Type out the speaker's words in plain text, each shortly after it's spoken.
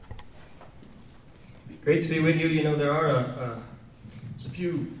Great to be with you. You know, there are a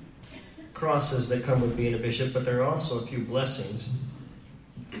few crosses that come with being a bishop, but there are also a few blessings.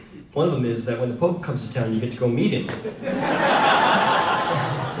 One of them is that when the Pope comes to town, you get to go meet him. So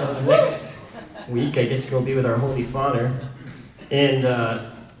the next week, I get to go be with our Holy Father. And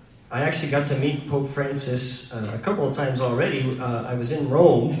I actually got to meet Pope Francis a couple of times already. I was in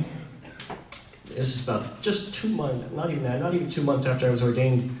Rome. It was about just 2 months, not even 2 months after I was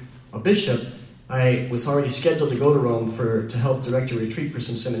ordained a bishop. I was already scheduled to go to Rome to help direct a retreat for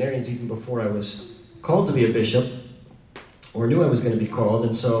some seminarians even before I was called to be a bishop, or knew I was going to be called.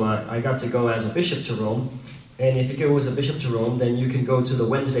 And so I got to go as a bishop to Rome. And if you go as a bishop to Rome, then you can go to the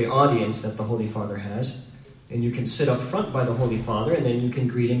Wednesday audience that the Holy Father has, and you can sit up front by the Holy Father, and then you can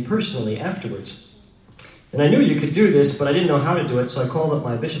greet him personally afterwards. And I knew you could do this, but I didn't know how to do it, so I called up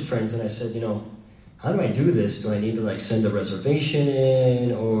my bishop friends and I said, how do I do this? Do I need to send a reservation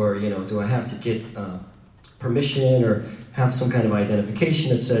in, or do I have to get permission or have some kind of identification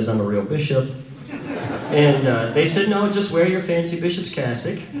that says I'm a real bishop? And they said, no, just wear your fancy bishop's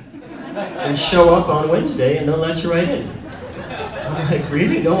cassock and show up on Wednesday and they'll let you right in. I'm like,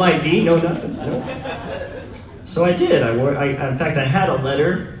 really? No ID? No nothing? No. So I did. In fact, I had a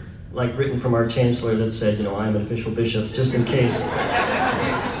letter written from our chancellor that said, I'm an official bishop, just in case.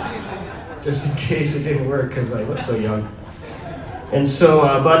 Just in case it didn't work, because I look so young. And so,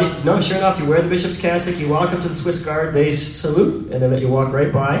 sure enough, you wear the bishop's cassock, you walk up to the Swiss Guard, they salute, and then you walk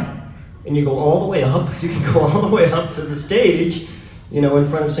right by, and you go all the way up. You can go all the way up to the stage, in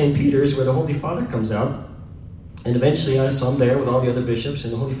front of St. Peter's, where the Holy Father comes out. And eventually, I'm there with all the other bishops,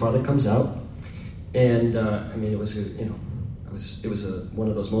 and the Holy Father comes out. And, it was, one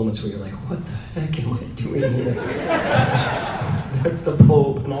of those moments where you're like, what the heck am I doing here? That's the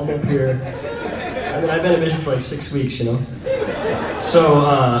Pope, and I'm up here. I've been a bishop for 6 weeks,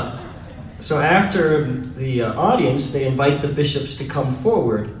 So after the audience, they invite the bishops to come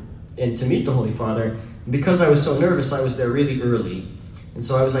forward and to meet the Holy Father. And because I was so nervous, I was there really early. And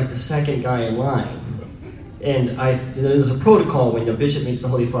so I was the second guy in line. And there's a protocol when a bishop meets the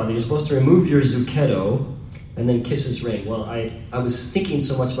Holy Father. You're supposed to remove your zucchetto and then kiss his ring. Well, I was thinking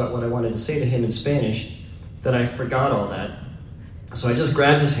so much about what I wanted to say to him in Spanish that I forgot all that. So I just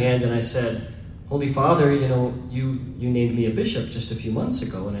grabbed his hand and I said, Holy Father, you named me a bishop just a few months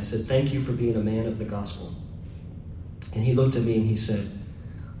ago. And I said, thank you for being a man of the gospel. And he looked at me and he said,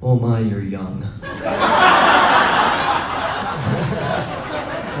 oh my, you're young.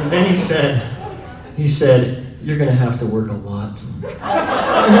 And then he said, you're going to have to work a lot.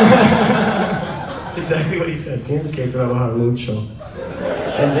 That's exactly what he said. Tienes que trabajar mucho.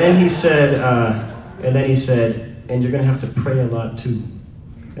 And then he said, and you're going to have to pray a lot too.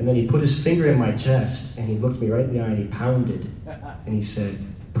 And then he put his finger in my chest, and he looked me right in the eye, and he pounded. And he said,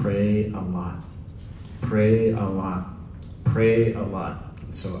 pray a lot. Pray a lot. Pray a lot.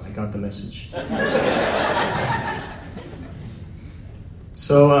 And so I got the message.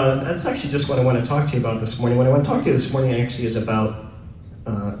 So that's actually just what I want to talk to you about this morning. What I want to talk to you this morning actually is about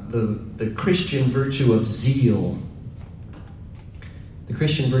the Christian virtue of zeal. The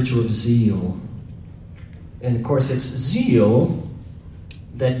Christian virtue of zeal. And of course, it's zeal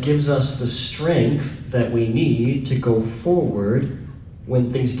that gives us the strength that we need to go forward when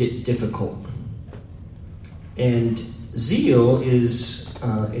things get difficult. And zeal is,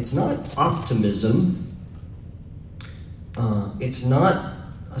 it's not optimism. It's not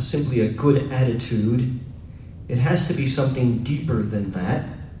simply a good attitude. It has to be something deeper than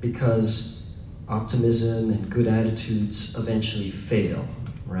that, because optimism and good attitudes eventually fail,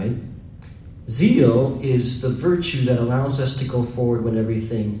 right? Zeal is the virtue that allows us to go forward when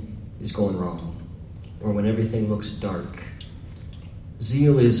everything is going wrong, or when everything looks dark.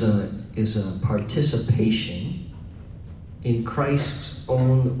 Zeal is a participation in Christ's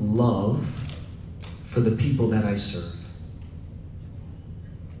own love for the people that I serve.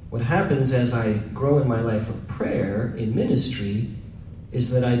 What happens as I grow in my life of prayer in ministry is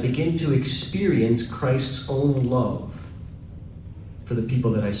that I begin to experience Christ's own love for the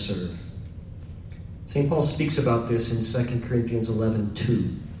people that I serve. St. Paul speaks about this in 2 Corinthians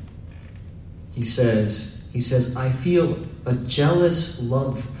 11:2. He says, I feel a jealous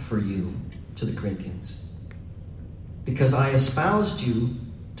love for you, to the Corinthians, because I espoused you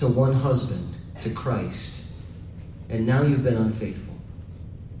to one husband, to Christ, and now you've been unfaithful.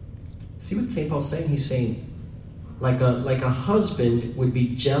 See what St. Paul's saying? He's saying, like a husband would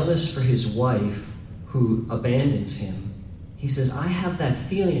be jealous for his wife who abandons him. He says, I have that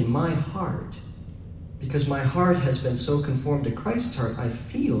feeling in my heart, because my heart has been so conformed to Christ's heart. I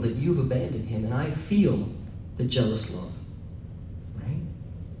feel that you've abandoned him, and I feel the jealous love. Right?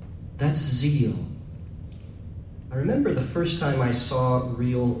 That's zeal. I remember the first time I saw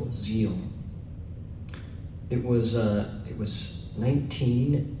real zeal. It was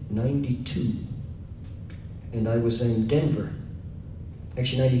 1992, and I was in Denver.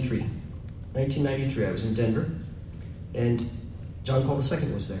 Actually, 1993, I was in Denver, and John Paul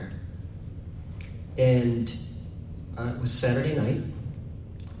II was there. And it was Saturday night.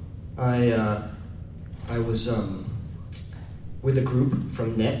 I was with a group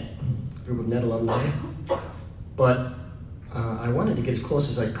of NET alumni, but I wanted to get as close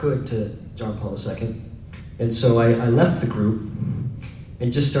as I could to John Paul II, and so I left the group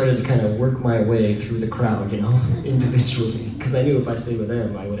and just started to kind of work my way through the crowd, individually, because I knew if I stayed with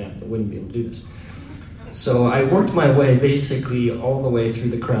them, I wouldn't be able to do this. So I worked my way basically all the way through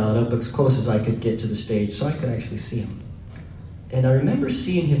the crowd, up as close as I could get to the stage so I could actually see him. And I remember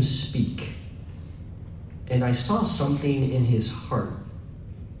seeing him speak, and I saw something in his heart,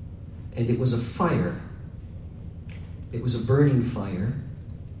 and it was a fire. It was a burning fire,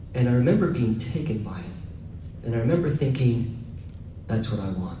 and I remember being taken by it. And I remember thinking, that's what I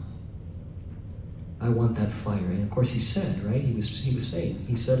want. I want that fire. And of course he said, right? He was saying,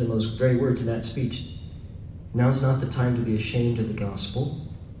 he said in those very words in that speech, now's not the time to be ashamed of the gospel.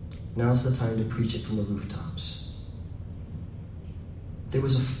 Now's the time to preach it from the rooftops. There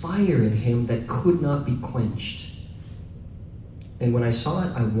was a fire in him that could not be quenched. And when I saw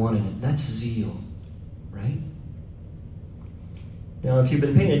it, I wanted it. That's zeal, right? Now, if you've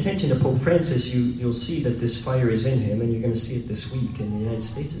been paying attention to Pope Francis, you'll see that this fire is in him, and you're going to see it this week, and the United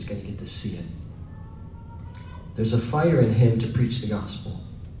States is going to get to see it. There's a fire in him to preach the gospel,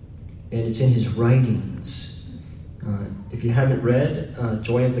 and it's in his writings. If you haven't read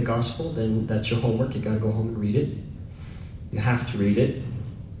Joy of the Gospel, then that's your homework. You got to go home and read it. You have to read it.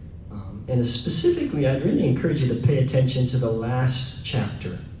 And specifically, I'd really encourage you to pay attention to the last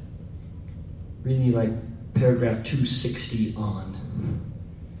chapter. Really like paragraph 260 on.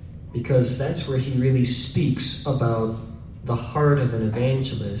 Because that's where he really speaks about the heart of an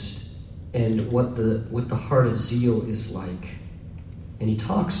evangelist and what the heart of zeal is like. And he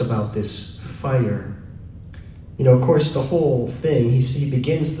talks about this fire. Of course, the whole thing, he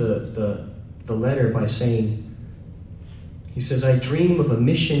begins the letter by saying, he says, I dream of a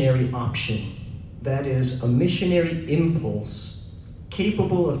missionary option. That is, a missionary impulse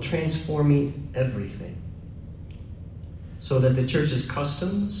capable of transforming everything. So that the church's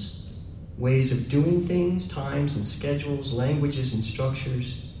customs, ways of doing things, times and schedules, languages and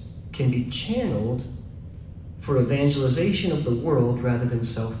structures can be channeled for evangelization of the world rather than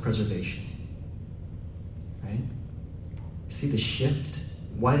self-preservation. Right? See the shift?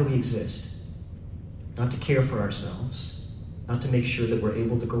 Why do we exist? Not to care for ourselves, not to make sure that we're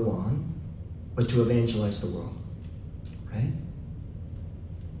able to go on, but to evangelize the world. Right?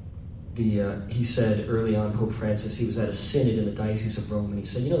 He said early on, Pope Francis, he was at a synod in the Diocese of Rome, and he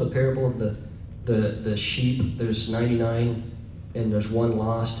said, the parable of the sheep, there's 99 and there's one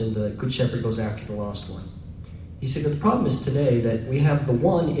lost, and the good shepherd goes after the lost one. He said, but the problem is today that we have the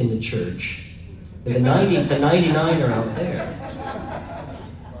one in the church, and the 99 are out there.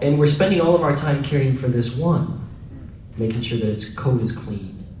 And we're spending all of our time caring for this one, making sure that its coat is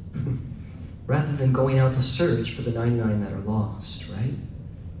clean, rather than going out to search for the 99 that are lost, right?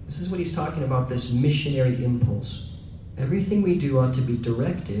 This is what he's talking about, this missionary impulse. Everything we do ought to be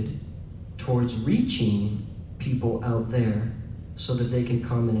directed towards reaching people out there so that they can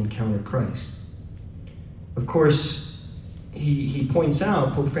come and encounter Christ. Of course, he points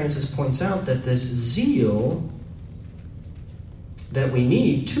out, Pope Francis points out that this zeal that we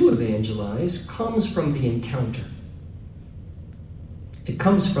need to evangelize comes from the encounter. It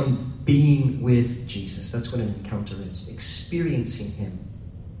comes from being with Jesus. That's what an encounter is. Experiencing him.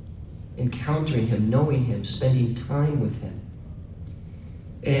 Encountering him, knowing him, spending time with him.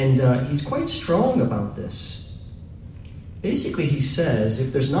 And he's quite strong about this. Basically, he says,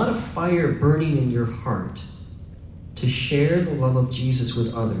 if there's not a fire burning in your heart to share the love of Jesus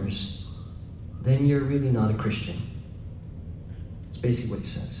with others, then you're really not a Christian. That's basically what he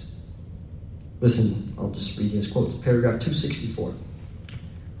says. Listen, I'll just read you his quotes. Paragraph 264.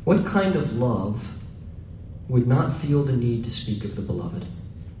 What kind of love would not feel the need to speak of the beloved?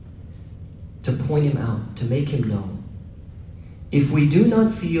 To point him out, to make him known. If we do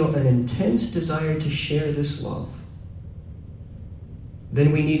not feel an intense desire to share this love,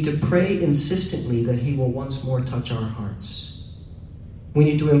 then we need to pray insistently that he will once more touch our hearts. We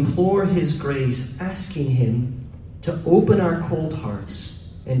need to implore his grace, asking him to open our cold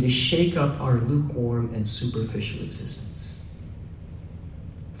hearts and to shake up our lukewarm and superficial existence.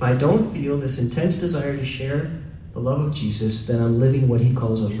 If I don't feel this intense desire to share the love of Jesus, then I'm living what he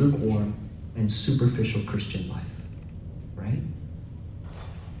calls a lukewarm and superficial Christian life. right?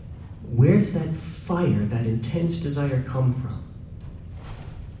 Where's that fire, that intense desire come from?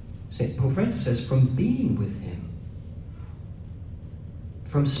 Pope Francis says, from being with him,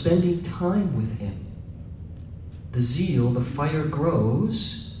 from spending time with him. The zeal, the fire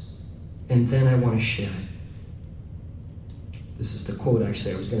grows, and then I want to share it. This is the quote,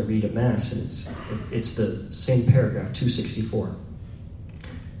 actually, I was going to read at Mass, and it's the same paragraph, 264.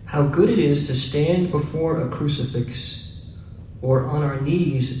 How good it is to stand before a crucifix or on our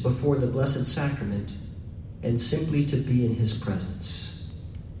knees before the Blessed Sacrament and simply to be in his presence.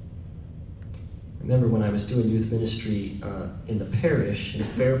 I remember when I was doing youth ministry in the parish in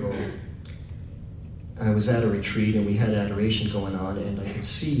Faribault, I was at a retreat and we had adoration going on, and I could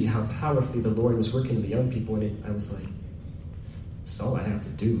see how powerfully the Lord was working with the young people, and I was like, that's all I have to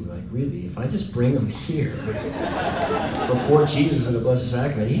do. Like, really, if I just bring them here before Jesus in the Blessed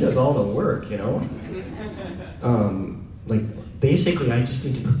Sacrament, he does all the work, you know? Basically, I just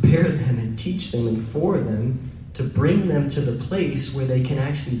need to prepare them and teach them and for them to bring them to the place where they can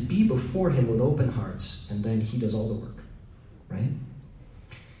actually be before him with open hearts, and then he does all the work, right?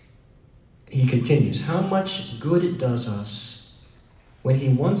 He continues, how much good it does us when he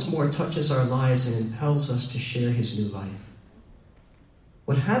once more touches our lives and impels us to share his new life.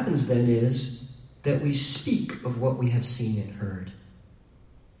 What happens then is that we speak of what we have seen and heard.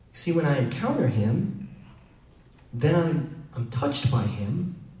 See, when I encounter him, then I'm touched by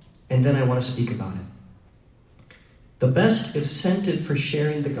him, and then I want to speak about it. The best incentive for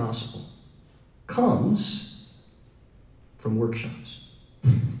sharing the gospel comes from workshops.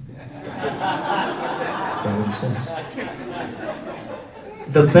 That's not what he says.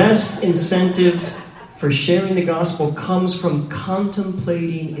 The best incentive for sharing the gospel comes from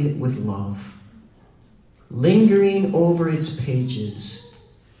contemplating it with love, lingering over its pages,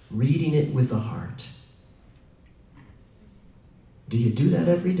 reading it with the heart. Do you do that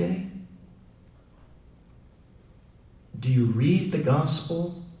every day? Do you read the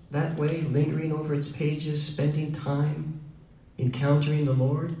gospel that way, lingering over its pages, spending time encountering the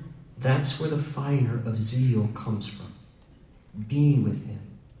Lord? That's where the fire of zeal comes from. Being with him,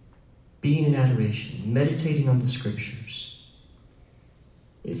 being in adoration, meditating on the scriptures.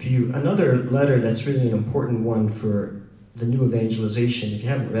 Another letter that's really an important one for the new evangelization, if you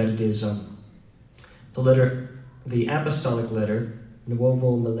haven't read it, is the apostolic letter,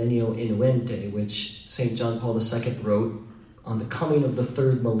 Nuovo Millennio Inuente, which St. John Paul II wrote on the coming of the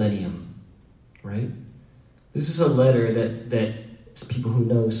third millennium, right? This is a letter that people who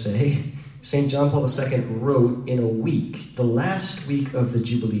know say St. John Paul II wrote in a week, the last week of the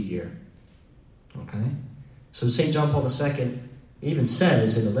Jubilee year, okay? So St. John Paul II even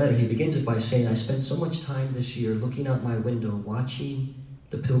says in the letter, he begins it by saying, I spent so much time this year looking out my window, watching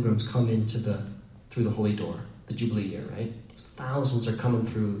the pilgrims come through the Holy Door, the Jubilee year, right? Thousands are coming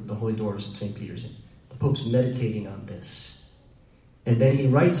through the Holy Doors at St. Peter's. The Pope's meditating on this. And then he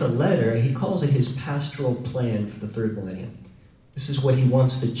writes a letter, he calls it his pastoral plan for the third millennium. This is what he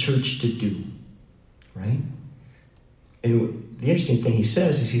wants the church to do, right? And the interesting thing he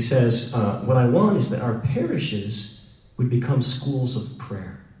says, what I want is that our parishes would become schools of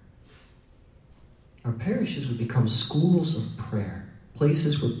prayer. Our parishes would become schools of prayer,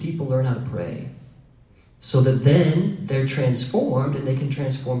 places where people learn how to pray, so that then they're transformed and they can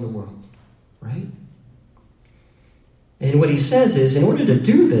transform the world, right? And what he says is, in order to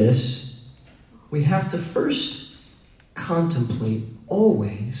do this, we have to first contemplate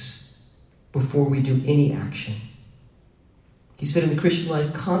always before we do any action. He said in the Christian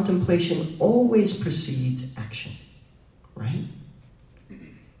life, contemplation always precedes action, right?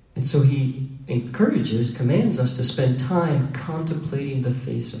 And so he commands us to spend time contemplating the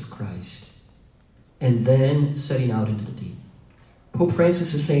face of Christ and then setting out into the deep. Pope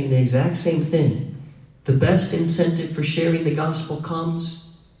Francis is saying the exact same thing. The best incentive for sharing the gospel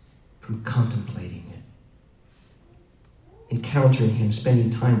comes from contemplating it, encountering him,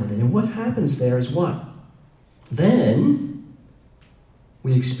 spending time with it. And what happens there is what? Then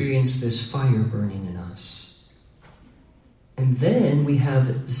we experience this fire burning in us. And then we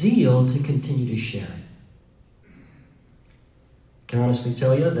have zeal to continue to share it. I can honestly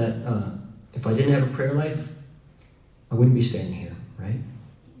tell you that if I didn't have a prayer life, I wouldn't be standing here, right?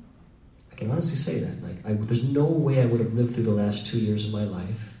 I can honestly say that. There's no way I would have lived through the last 2 years of my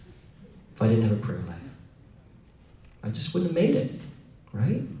life if I didn't have a prayer life. I just wouldn't have made it,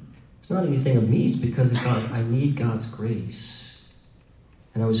 right? It's not anything of me. It's because of God. I need God's grace.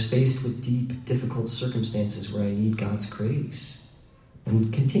 And I was faced with deep, difficult circumstances where I need God's grace.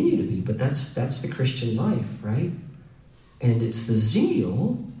 And continue to be. But that's the Christian life, right? And it's the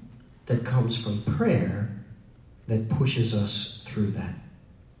zeal that comes from prayer that pushes us through that.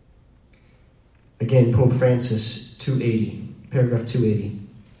 Again, Pope Francis, 280, paragraph 280.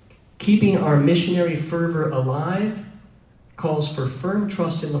 Keeping our missionary fervor alive calls for firm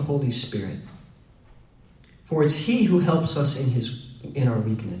trust in the Holy Spirit. For it's He who helps us in our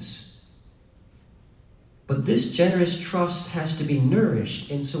weakness. But this generous trust has to be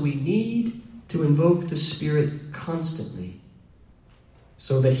nourished, and so we need to invoke the Spirit constantly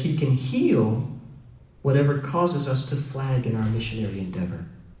so that He can heal whatever causes us to flag in our missionary endeavor.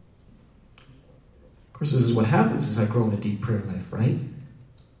 Of course, this is what happens as I grow in a deep prayer life, right?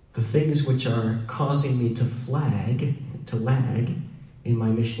 The things which are causing me to lag in my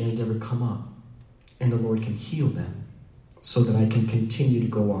missionary endeavor come up, and the Lord can heal them so that I can continue to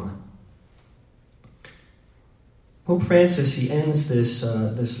go on. Pope Francis, he ends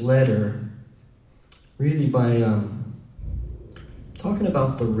this letter really by talking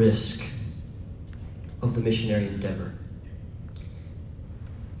about the risk of the missionary endeavor.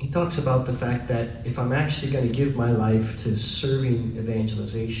 He talks about the fact that if I'm actually going to give my life to serving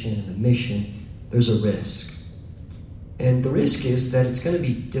evangelization and the mission, there's a risk. And the risk is that it's going to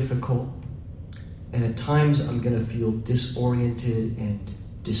be difficult, and at times I'm going to feel disoriented and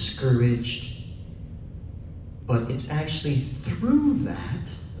discouraged. But it's actually through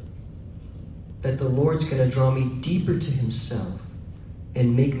that the Lord's going to draw me deeper to Himself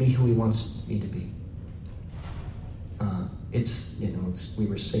and make me who He wants me to be. We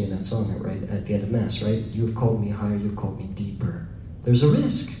were singing that song right at the end of Mass, right? You have called me higher, you've called me deeper. There's a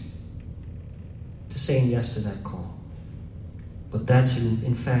risk to saying yes to that call. But that's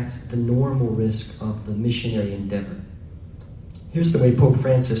in fact the normal risk of the missionary endeavor. Here's the way Pope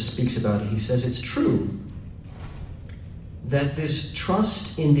Francis speaks about it. He says, it's true that this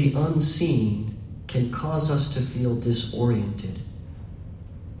trust in the unseen can cause us to feel disoriented.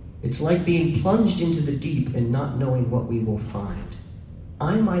 It's like being plunged into the deep and not knowing what we will find.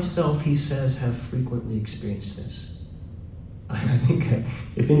 I myself, he says, have frequently experienced this. I think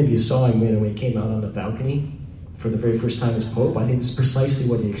if any of you saw him when he came out on the balcony for the very first time as Pope, I think this is precisely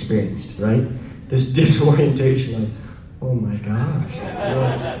what he experienced, right? This disorientation, like, oh my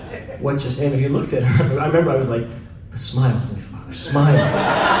gosh. What just, and if you looked at him, I remember I was like, smile, Holy Father,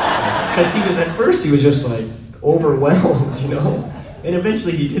 smile. Because at first he was just like overwhelmed, And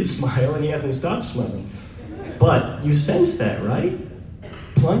eventually he did smile, and he hasn't stopped smiling. But you sense that, right?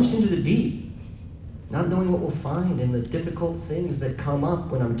 Plunged into the deep, not knowing what we'll find, and the difficult things that come up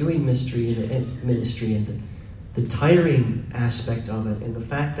when I'm doing ministry and the tiring aspect of it, and the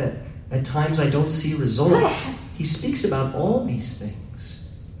fact that at times I don't see results. He speaks about all these things.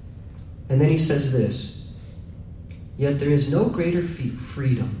 And then he says this, yet there is no greater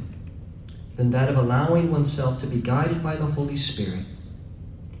freedom than that of allowing oneself to be guided by the Holy Spirit,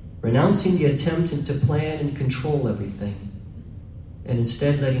 renouncing the attempt to plan and control everything, and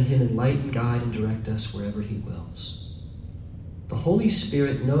instead letting Him enlighten, guide, and direct us wherever He wills. The Holy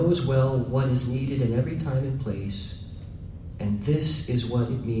Spirit knows well what is needed in every time and place, and this is what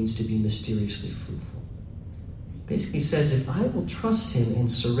it means to be mysteriously fruitful. Basically says, if I will trust Him and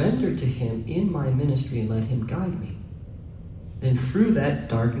surrender to Him in my ministry and let Him guide me, then through that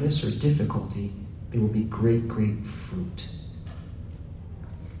darkness or difficulty, there will be great, great fruit.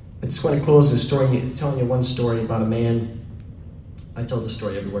 I just want to close this story, telling you one story about a man. I tell the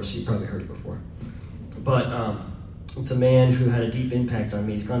story everywhere, so you probably heard it before. But it's a man who had a deep impact on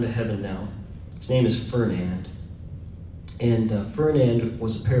me. He's gone to heaven now. His name is Fernand. And Fernand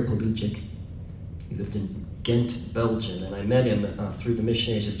was a paraplegic. He lived in Ghent, Belgium, and I met him through the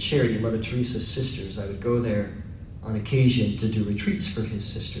Missionaries of Charity, Mother Teresa's sisters. I would go there on occasion to do retreats for his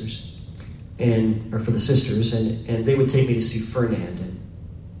sisters, or for the sisters, and they would take me to see Fernand. And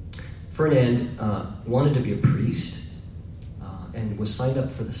Fernand wanted to be a priest and was signed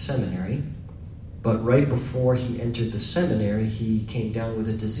up for the seminary, but right before he entered the seminary, he came down with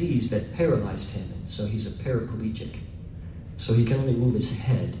a disease that paralyzed him, and so he's a paraplegic. So he can only move his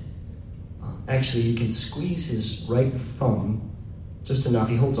head. Actually, he can squeeze his right thumb just enough.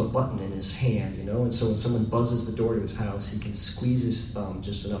 He holds a button in his hand, and so when someone buzzes the door to his house, he can squeeze his thumb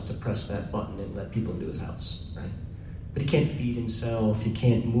just enough to press that button and let people into his house, right? But he can't feed himself, he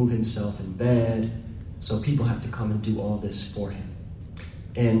can't move himself in bed, so people have to come and do all this for him.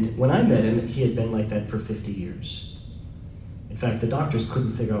 And when I met him, he had been like that for 50 years. In fact, the doctors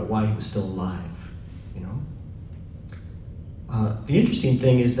couldn't figure out why he was still alive, The interesting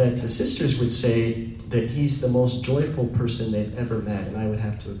thing is that the sisters would say that he's the most joyful person they've ever met, and I would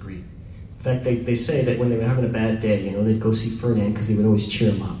have to agree. In fact, they say that when they were having a bad day, they'd go see Fernand because he would always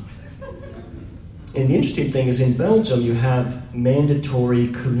cheer them up. And the interesting thing is in Belgium, you have mandatory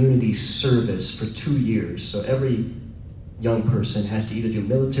community service for 2 years. So every young person has to either do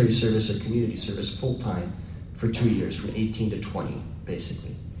military service or community service full-time for 2 years, from 18 to 20,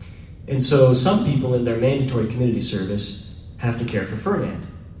 basically. And so some people in their mandatory community service have to care for Fernand.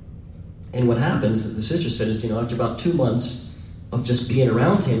 And what happens, the sister said, is, after about 2 months of just being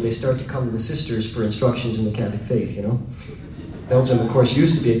around him, they start to come to the sisters for instructions in the Catholic faith, Belgium, of course,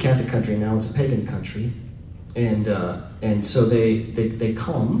 used to be a Catholic country, now it's a pagan country. And so they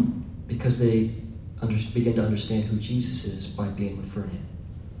come because they begin to understand who Jesus is by being with Fernand.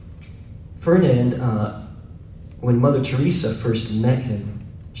 Fernand, when Mother Teresa first met him,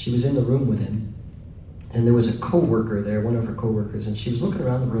 she was in the room with him, and there was a co-worker there, one of her co-workers, and she was looking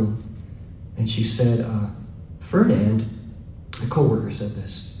around the room, and she said, Fernand, the co-worker said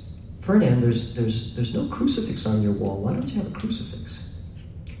this, Fernand, there's no crucifix on your wall. Why don't you have a crucifix?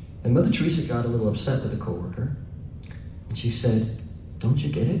 And Mother Teresa got a little upset with the co-worker, and she said, don't you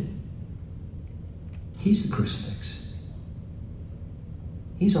get it? He's the crucifix.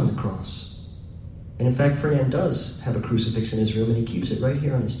 He's on the cross. And in fact, Fernand does have a crucifix in his room, and he keeps it right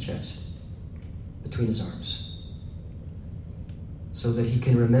here on his chest, between his arms, so that he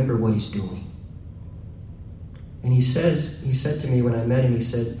can remember what he's doing. And he said to me when I met him, he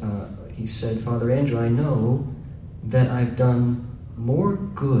said, Father Andrew, I know that I've done more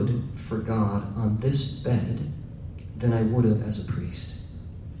good for God on this bed than I would have as a priest.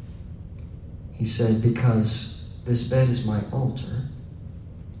 He said, because this bed is my altar,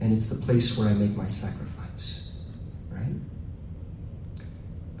 and it's the place where I make my sacrifice, right?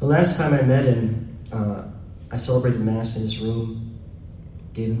 The last time I met him, I celebrated Mass in his room,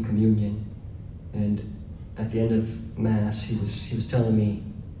 gave him communion, and at the end of Mass, he was telling me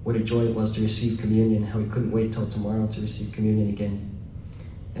what a joy it was to receive communion, how he couldn't wait till tomorrow to receive communion again.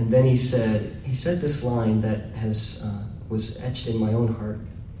 And then he said this line that was etched in my own heart.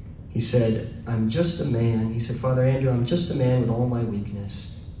 He said, I'm just a man. He said, Father Andrew, I'm just a man with all my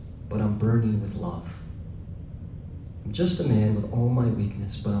weakness, but I'm burning with love. I'm just a man with all my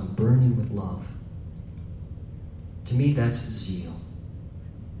weakness, but I'm burning with love. To me, that's zeal,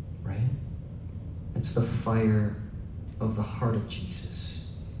 right? It's the fire of the heart of Jesus.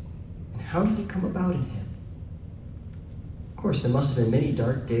 And how did it come about in him? Of course, there must have been many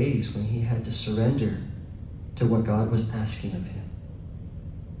dark days when he had to surrender to what God was asking of him.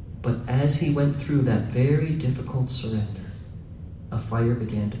 But as he went through that very difficult surrender, a fire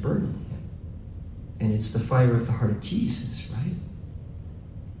began to burn in him. And it's the fire of the heart of Jesus, right?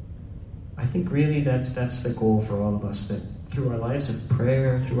 I think really that's the goal for all of us, that through our lives of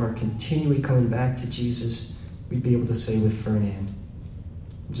prayer, through our continually coming back to Jesus, we'd be able to say with Fernand,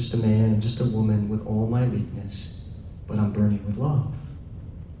 I'm just a man, I'm just a woman with all my weakness, but I'm burning with love.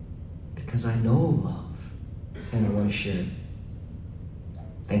 Because I know love, and I want to share it.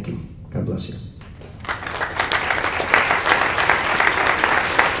 Thank you. God bless you.